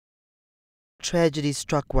Tragedy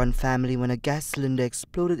struck one family when a gas cylinder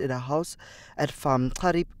exploded at a house at farm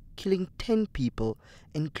Garib, killing 10 people,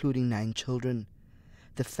 including 9 children.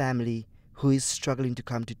 The family, who is struggling to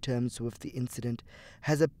come to terms with the incident,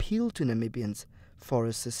 has appealed to Namibians for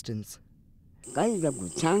assistance. I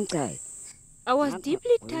was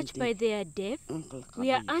deeply touched by their death.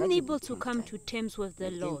 We are unable to come to terms with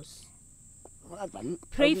the loss.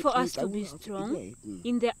 Pray for us to be strong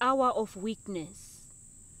in the hour of weakness.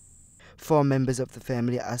 4 members of the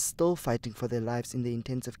family are still fighting for their lives in the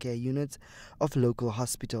intensive care units of local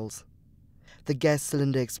hospitals. The gas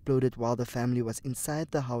cylinder exploded while the family was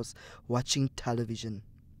inside the house watching television.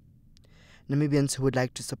 Namibians who would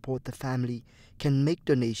like to support the family can make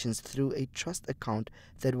donations through a trust account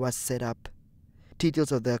that was set up.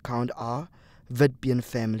 Details of the account are Witbian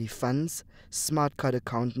Family Funds, Smart Card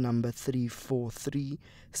account number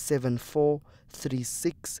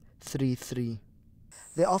 343743633.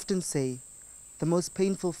 They often say the most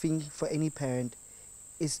painful thing for any parent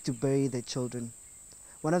is to bury their children.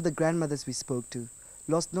 One of the grandmothers we spoke to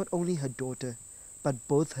lost not only her daughter, but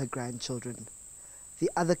both her grandchildren.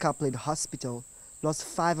 The other couple in hospital lost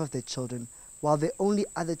 5 of their children, while their only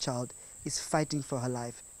other child is fighting for her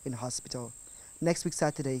life in hospital. Next week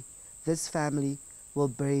Saturday, this family will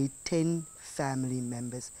bury 10 family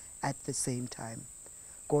members at the same time.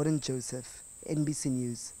 Gordon Joseph, NBC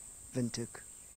News, Windhoek.